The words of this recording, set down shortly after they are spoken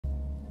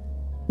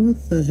What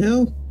the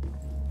hell?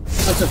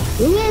 What's up?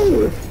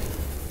 Ooh!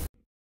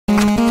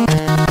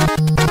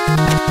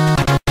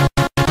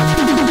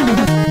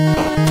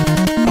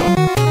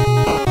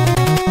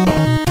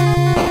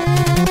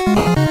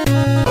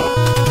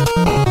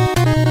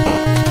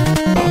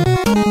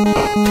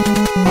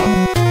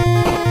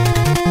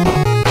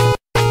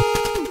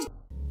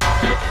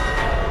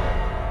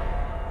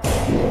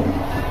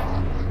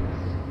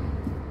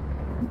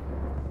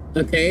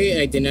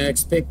 Okay, I did not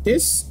expect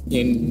this.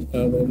 And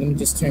well, let me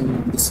just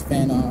turn this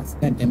fan off.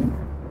 God damn it!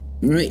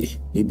 All right,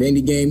 the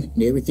Bendy game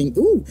and everything.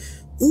 Ooh,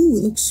 ooh,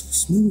 it looks so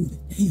smooth.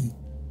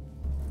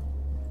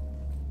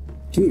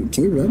 Damn.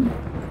 Can we run?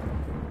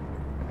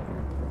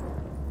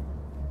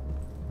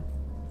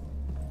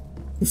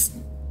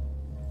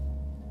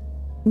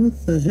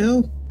 What the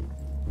hell?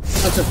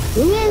 What's up?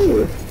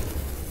 Ooh!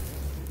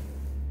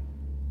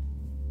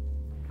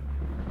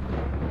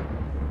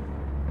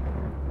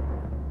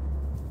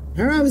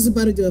 Alright, I was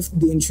about to do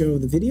the intro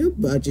of the video,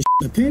 but I just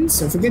my pen,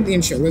 so forget the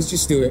intro. Let's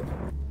just do it.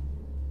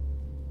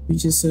 We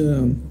just we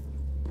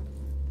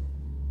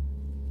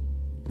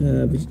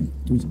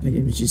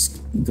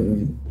just go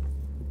in.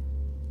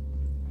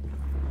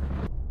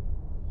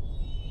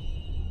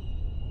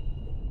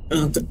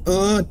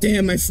 Oh,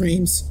 damn my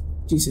frames.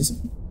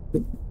 Jesus.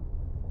 Who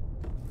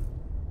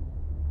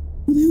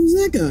the hell is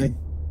that guy?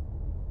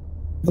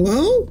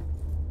 Hello?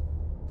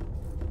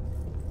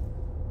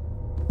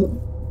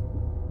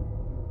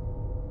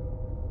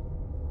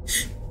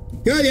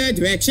 Go the other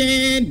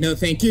direction. No,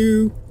 thank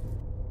you.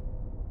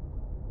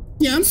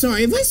 Yeah, I'm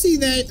sorry. If I see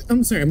that,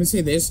 I'm sorry. I'm gonna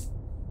say this.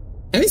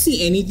 If I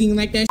see anything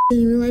like that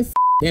in real life,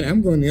 yeah,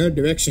 I'm going the other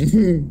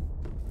direction.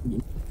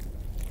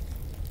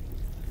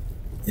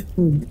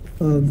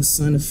 Oh, the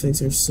sound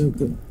effects are so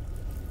good.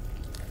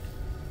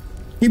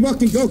 Keep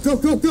walking. Go, go,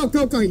 go, go,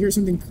 go, go. I hear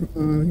something.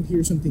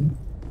 Hear something.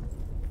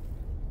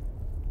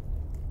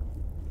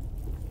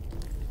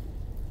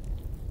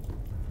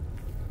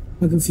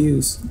 I'm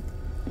confused.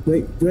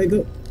 Wait, do I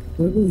go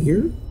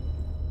here?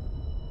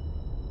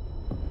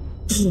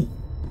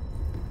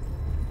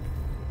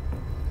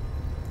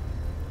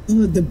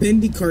 Oh, the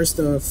Bendy car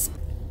stuff.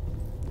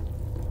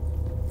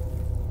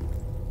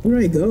 Where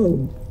do I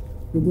go?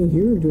 Do I go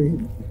here or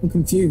do I'm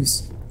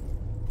confused.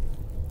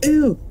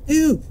 Ew,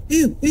 ew,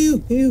 ew,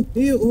 ew, ew,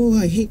 ew. Oh,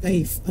 I hate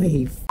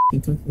f***ing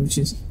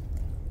cockroaches.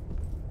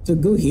 So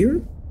go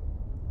here?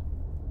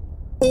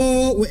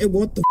 Oh, wait,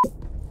 what the f***?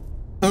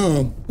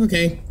 Oh,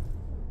 okay.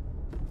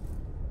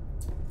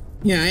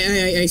 Yeah,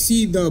 I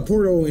see the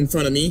portal in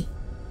front of me.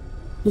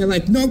 Yeah,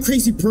 like, no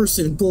crazy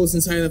person goes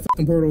inside the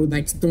fucking portal,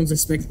 like, don't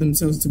expect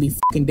themselves to be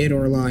fucking dead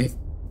or alive.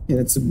 Yeah,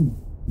 that's some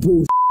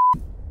bullshit.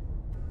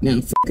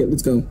 Now, fuck it,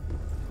 let's go.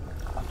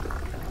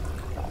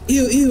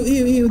 Ew, ew,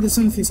 ew, ew, the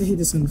sound effects, I hate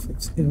the sound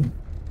effects, ew.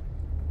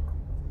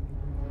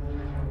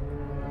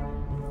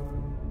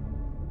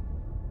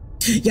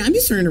 Yeah, I'm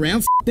just turning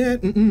around, f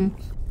that,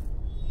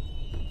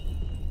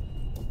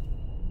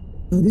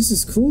 Oh, this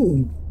is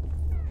cool.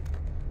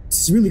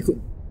 This is really cool.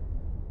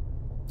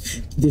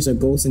 There's a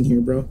ghost in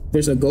here, bro.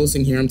 There's a ghost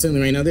in here. I'm telling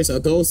you right now, there's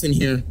a ghost in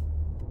here.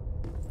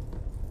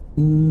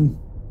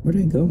 Where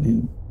did I go,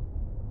 man?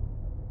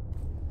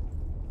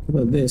 How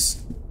about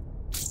this?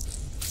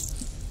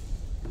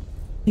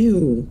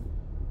 Ew.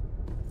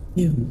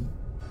 Ew.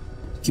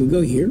 Can we go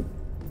here?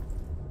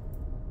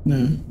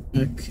 No.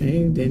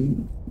 Okay,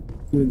 then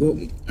we go.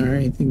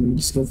 Alright, I think we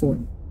just go for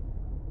it.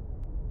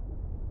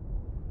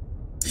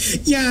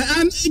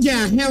 Yeah,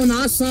 yeah, hell no,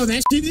 I saw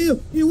that shit.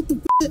 Ew, ew, what the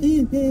f***?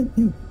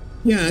 Ew.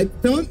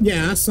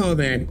 Yeah, I saw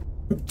that.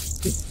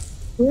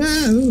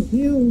 Yeah,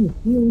 ew,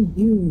 ew,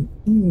 ew,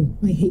 ew.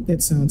 I hate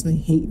that sound. I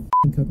hate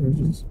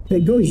cockroaches. Hey,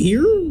 go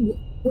here?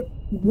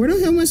 Where the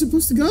hell am I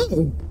supposed to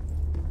go?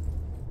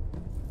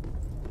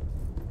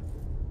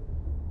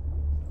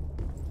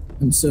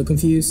 I'm so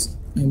confused.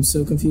 I'm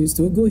so confused.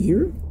 Do I go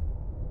here?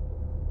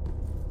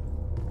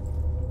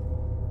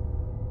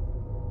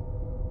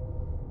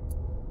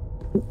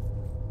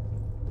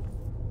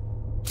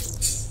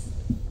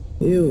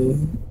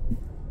 Ew.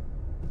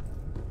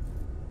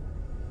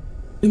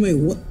 Wait,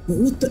 what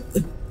the?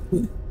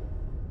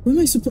 What am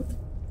I supposed?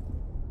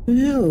 The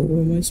hell? What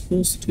am I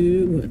supposed to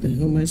do? What the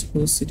hell am I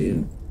supposed to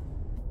do?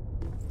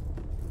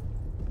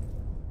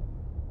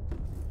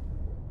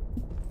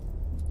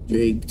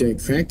 Do I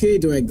crack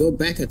it? Do I go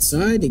back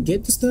outside to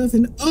get the stuff?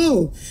 And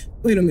oh,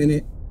 wait a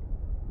minute.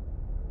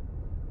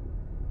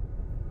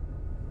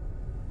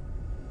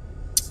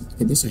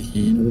 Okay, there's a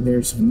hand over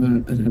there, so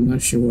I'm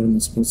not sure what I'm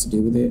supposed to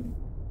do with it.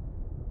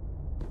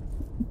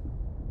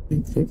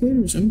 Can I click it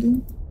or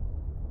something?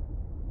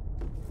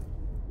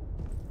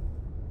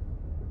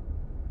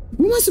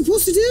 What am I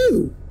supposed to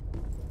do?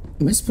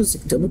 Am I supposed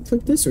to double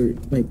click this or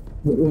like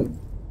what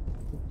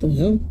the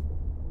hell?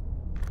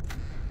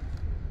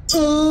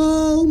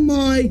 Oh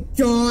my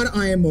god,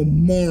 I am a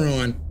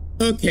moron.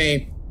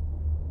 Okay.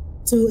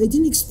 So it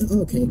didn't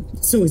okay.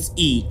 So it's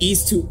E.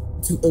 E's to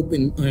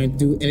open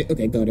do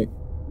okay, got it.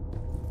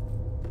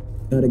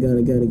 Got it.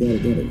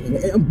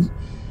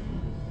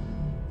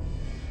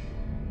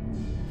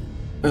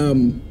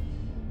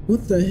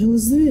 What the hell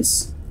is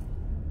this?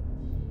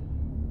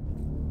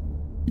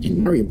 A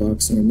Mario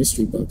box or a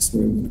mystery box,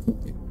 whatever you want to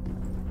call it.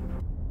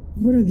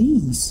 What are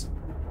these?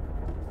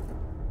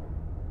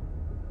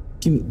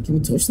 Can we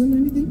touch them or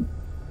anything?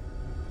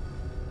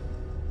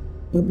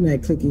 Open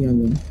that clicking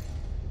on them.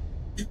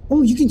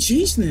 Oh, you can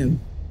change them.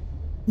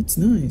 That's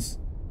nice.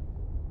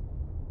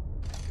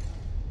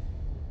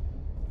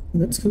 Oh,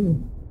 that's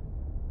cool.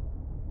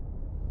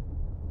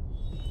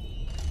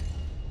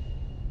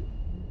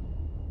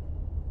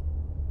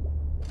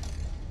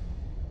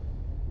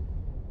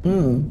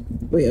 Oh,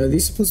 wait, are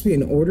these supposed to be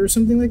in order or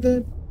something like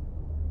that?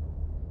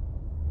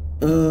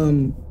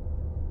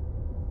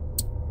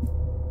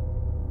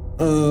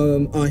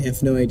 I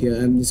have no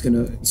idea. I'm just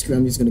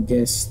gonna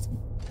guess.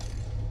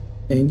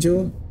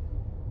 Angel?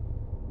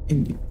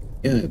 And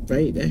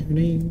right, that her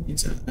name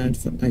is, I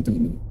don't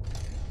know.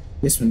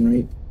 This one,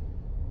 right?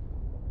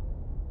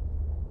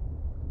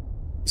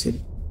 Is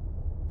it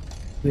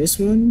this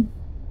one?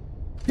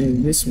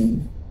 And this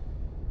one?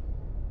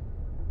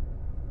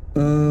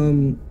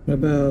 What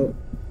about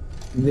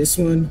this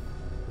one?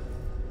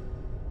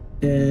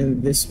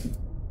 And this one?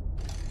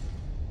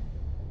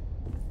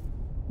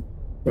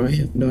 Bro, I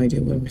have no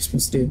idea what am I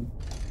supposed to do.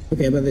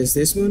 Okay, how about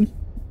this one?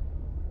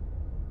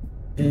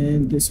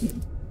 And this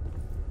one.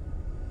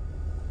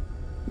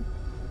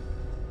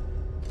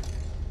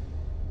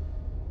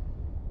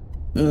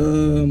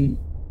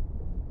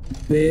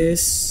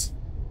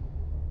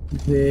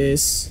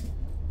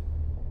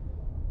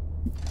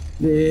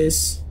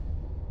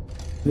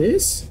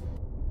 This?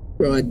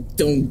 Bro, I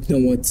don't know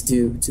what to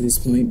do to this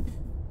point.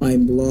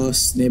 I'm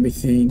lost and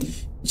everything.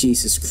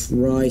 Jesus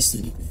Christ, I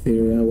need to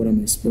figure out what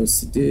am I supposed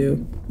to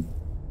do.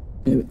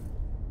 Can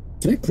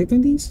I click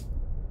on these?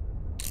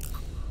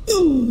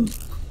 Oh!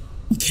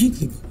 You can't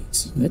click on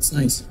these. That's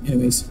nice.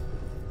 Anyways.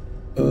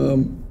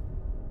 Oh!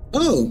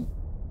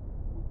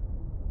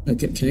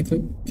 Okay, can I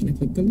click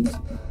on these?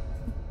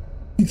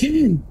 You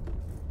can!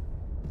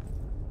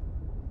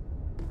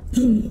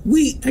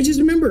 Wait, I just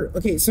remember.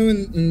 Okay, so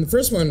in the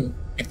first one,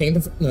 I think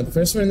the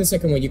first one and the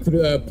second one, you could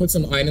put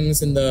some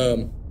items in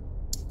the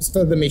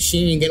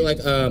machine and get like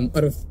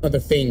other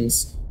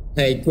things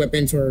like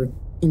weapons or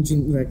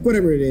engine, like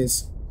whatever it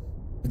is.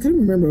 I can't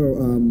remember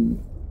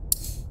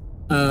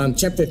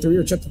chapter 3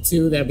 or chapter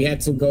 2 that we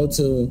had to go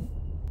to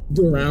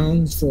doing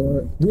errands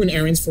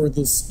for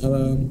this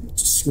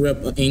screw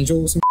up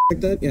angel or something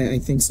like that. Yeah, I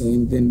think so.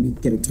 And then we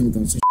get a ton of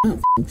guns.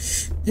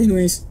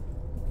 Anyways.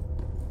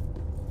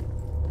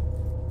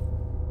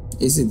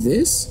 Is it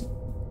this?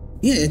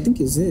 Yeah, I think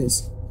it's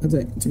this. How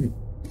do I do it?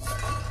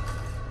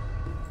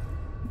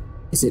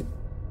 Is it?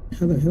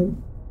 How the hell?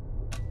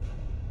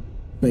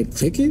 Like,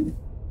 click it?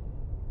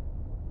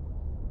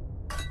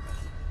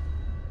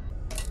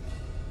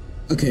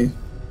 Okay.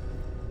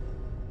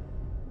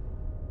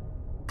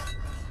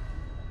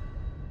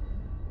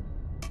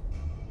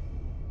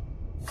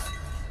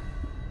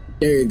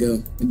 There you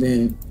go. And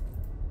then.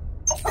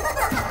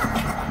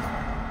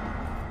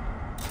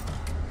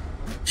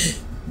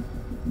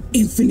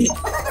 Infinite.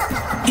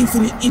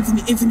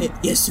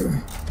 Yes,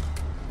 sir.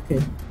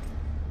 Okay.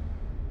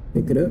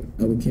 Pick it up.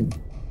 Oh, we can.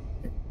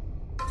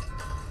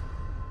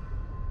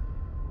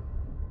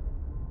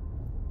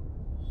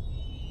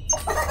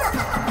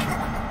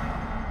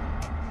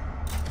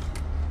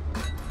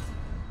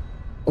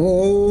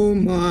 Oh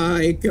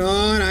my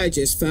god, I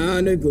just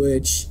found a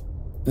glitch.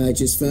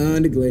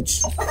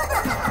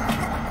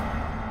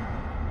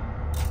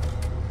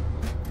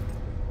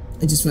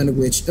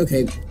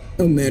 Okay,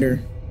 don't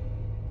matter.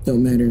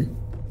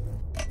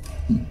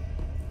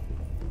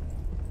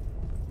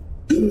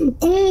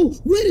 Oh,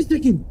 wait a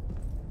second.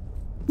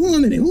 Hold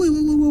on a minute.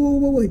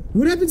 Wait.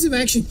 What happens if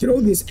I actually throw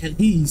this at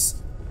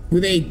these?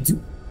 Will they do?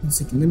 1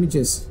 second. Let me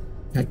just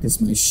practice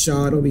my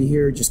shot over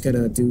here. Just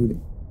gotta do.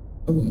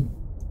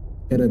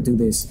 Gotta do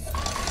this.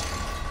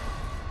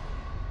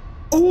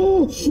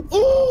 Oh!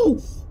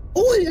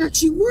 It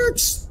actually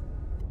works.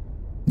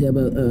 Yeah,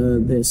 about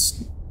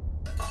this.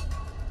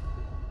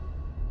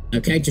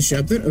 Okay, just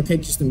shove it. Okay,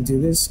 just let me do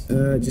this.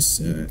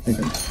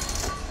 Okay.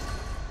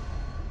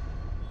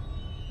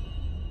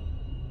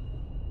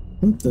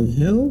 What the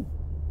hell?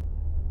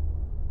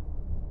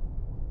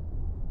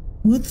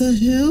 What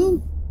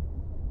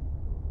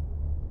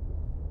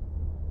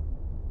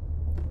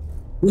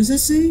does that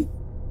say?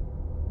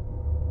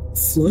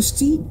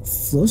 Flushy,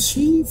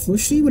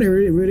 whatever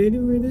it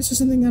is or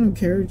something. I don't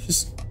care.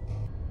 Just.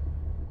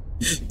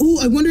 Oh,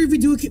 I wonder if we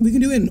can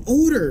do it in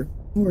order,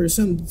 or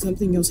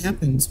something else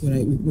happens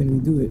when we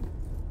do it.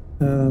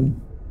 Oh,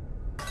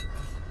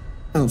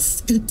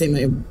 god damn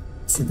it! I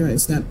forgot.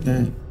 It's not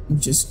that. I'm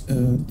just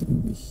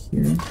over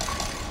here.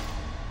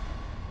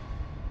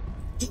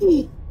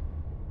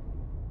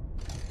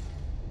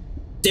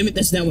 Damn it!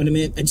 That's not what I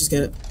meant. I just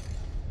gotta.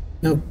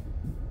 No.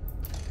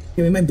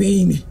 Give me my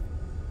bean.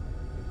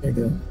 There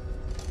you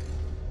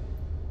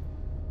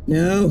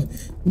go.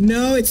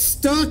 No, it's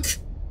stuck.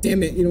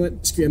 Damn it! You know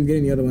what? Screw it, I'm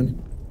getting the other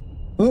one.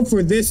 Hope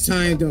for this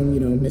time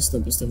don't mess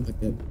up and stuff like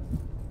that.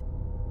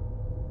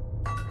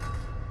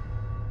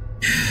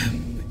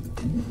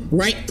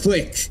 Right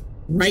click.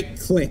 Right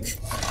click.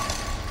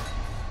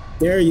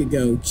 There you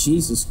go.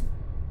 Jesus.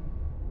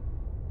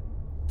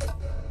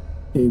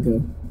 There you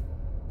go.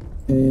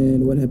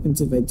 And what happens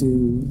if I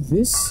do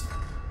this?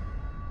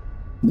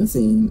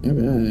 Nothing.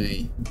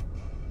 Alright.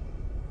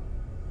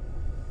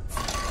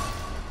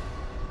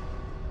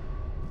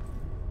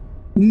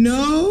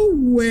 No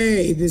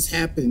way this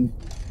happened.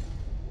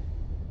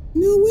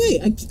 No way.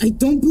 I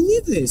don't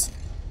believe this.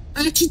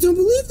 I actually don't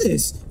believe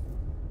this.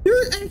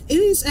 It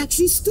is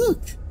actually stuck.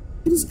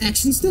 It is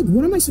actually stuck.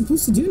 What am I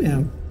supposed to do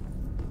now?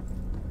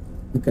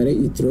 Look at it.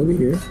 You throw it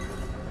here.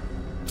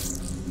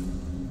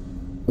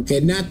 Okay,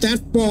 not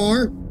that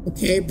far.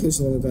 Okay, please,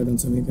 Lord God, don't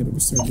tell me I gotta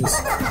restart this.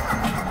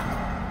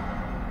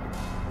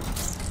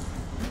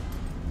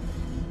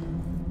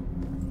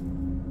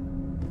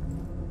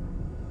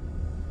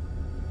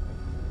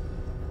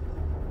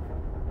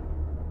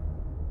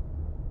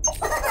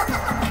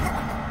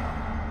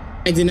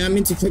 I did not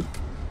mean to click.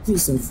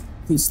 Please don't.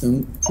 Please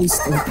don't. Please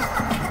don't.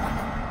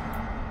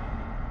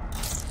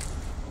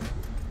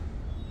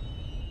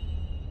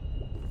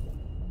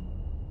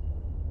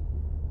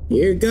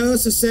 Here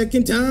goes the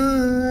second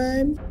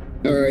time.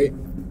 All right.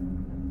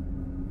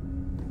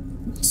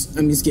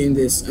 I'm just getting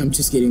this. I'm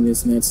just getting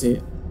this, and that's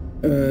it.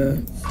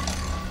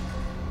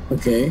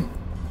 Okay.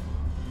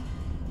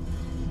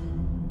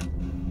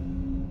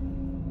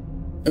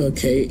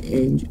 Okay,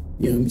 and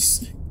yeah, I'm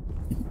just.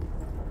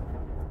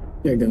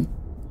 There you go.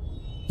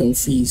 Don't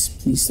freeze.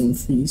 Please don't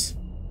freeze.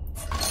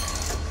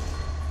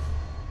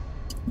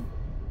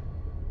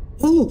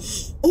 Oh!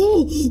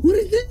 Oh! What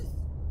is this?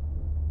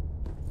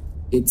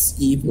 It's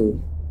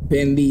evil.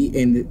 Bendy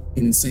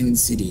in Silent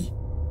City.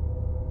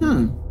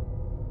 Huh.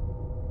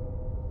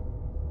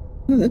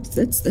 Oh,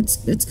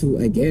 that's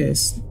cool, I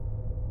guess.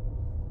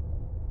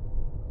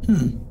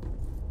 Huh.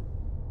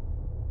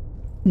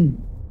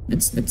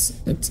 That's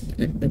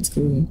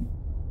cool.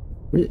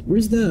 Where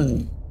is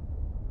that?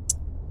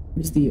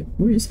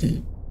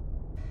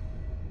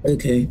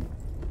 Okay.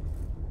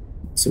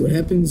 So what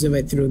happens if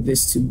I throw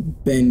this to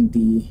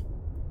Bendy?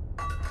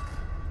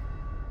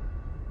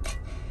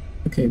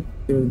 Okay,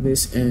 throw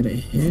this at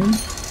him.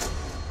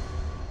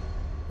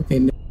 Okay,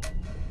 no.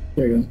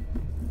 There we go.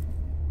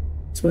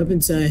 So what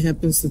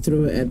happens to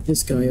throw it at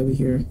this guy over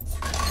here?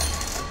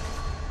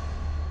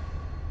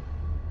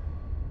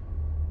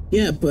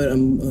 Yeah, but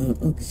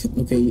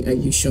okay,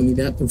 you showed me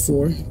that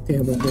before. Okay,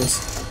 how about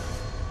this?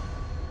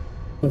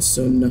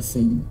 Also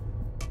nothing.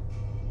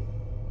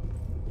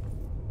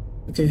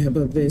 Okay, how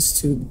about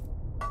this too?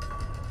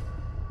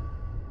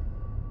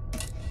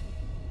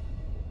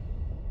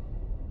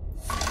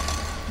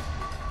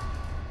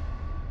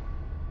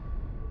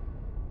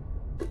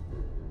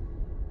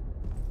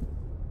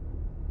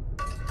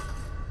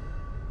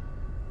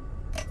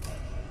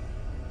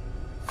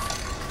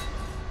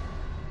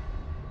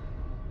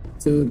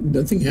 So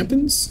nothing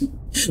happens?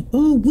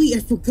 Oh wait, I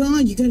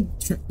forgot. You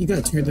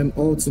gotta turn them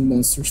all to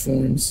monster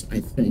forms, I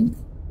think.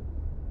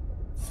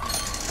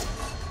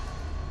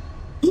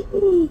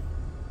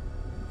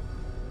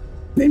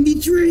 Bendy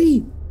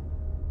tree!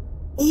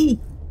 Oh!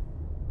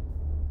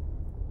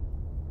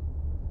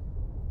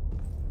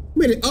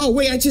 Wait, oh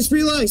wait, I just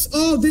realized.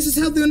 Oh, this is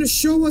how they're gonna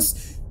show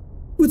us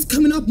what's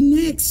coming up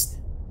next.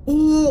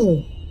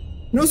 Oh!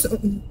 No, so,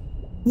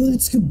 oh,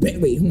 that's good.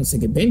 Wait, hold on a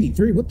second. Bendy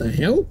 3, what the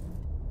hell?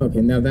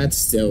 Okay, now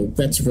that's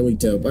really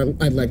dope.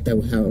 I like that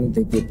how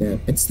they did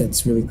that.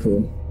 That's really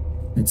cool.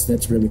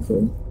 That's really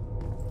cool.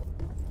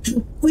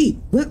 Wait,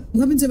 what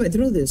happens if I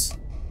throw this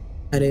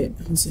at it?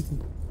 Hold on a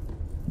second.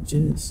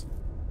 Just.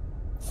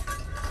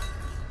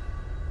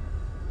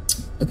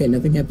 Okay,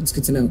 nothing happens.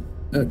 Good to know.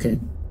 Okay.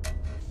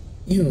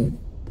 Yo.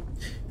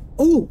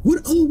 Oh,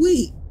 what? Oh,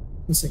 wait.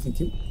 1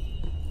 second.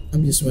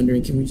 I'm just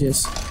wondering, can we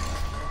just.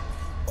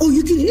 Oh,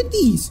 you can hit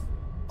these.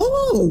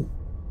 Oh.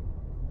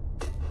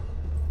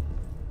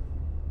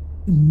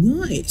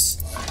 Nice.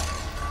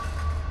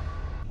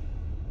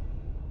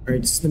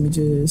 Alright, just let me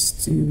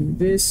just do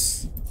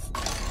this.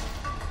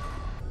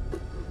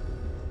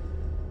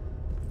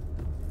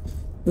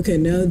 Okay,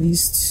 now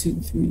these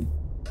 2, 3.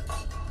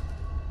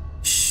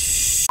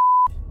 Shh.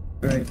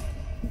 Alright.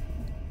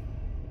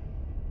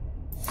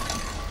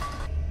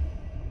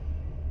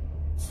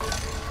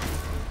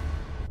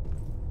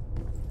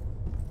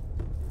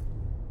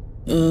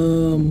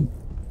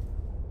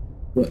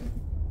 What?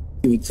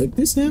 Can we click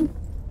this now?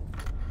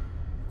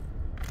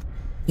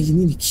 You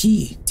need a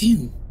key.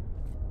 Damn.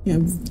 Yeah, I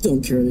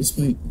don't care at this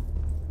point.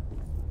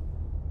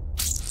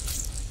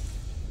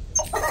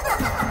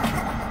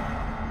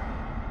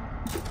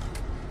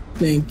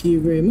 Thank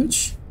you very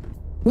much.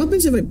 What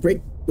happens if I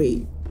break?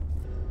 Wait.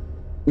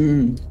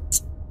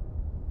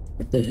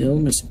 What the hell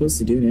am I supposed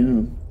to do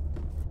now?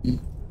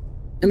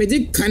 I mean, I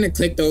did kind of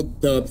click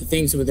the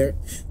things over there.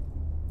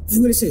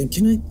 Wait a second.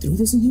 Can I throw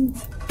this in here?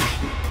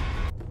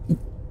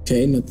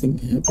 Okay, nothing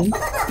happened.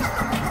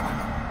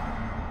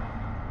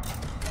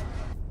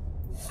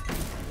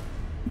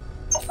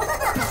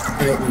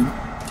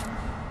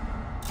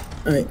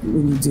 Alright, what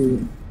do you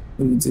do?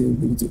 What do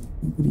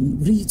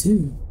you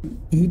do?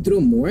 Can you throw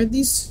more at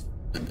these?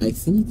 I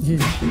think, yeah.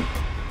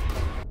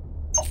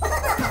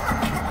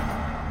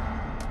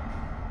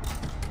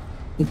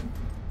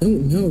 Oh,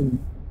 no.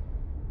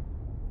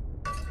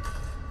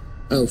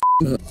 Oh,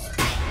 no.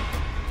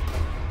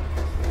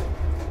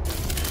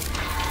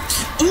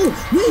 Oh,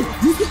 wait!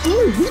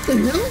 Oh, what the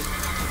hell?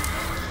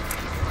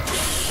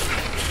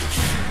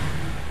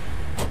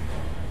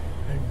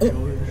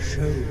 Enjoy the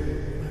show,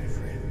 my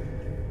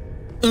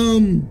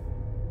friend.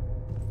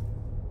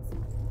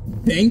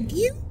 Thank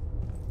you?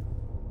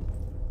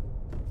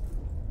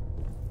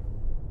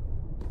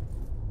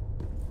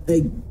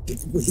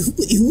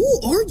 Who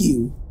are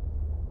you?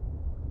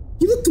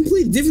 You look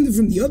completely different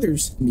from the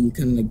others. I mean, you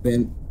kind of like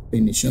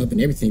bandage up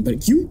and everything,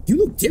 but you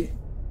look different.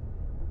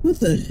 What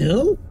the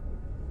hell?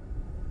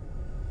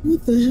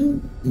 What the hell?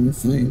 You're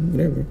fine,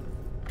 whatever.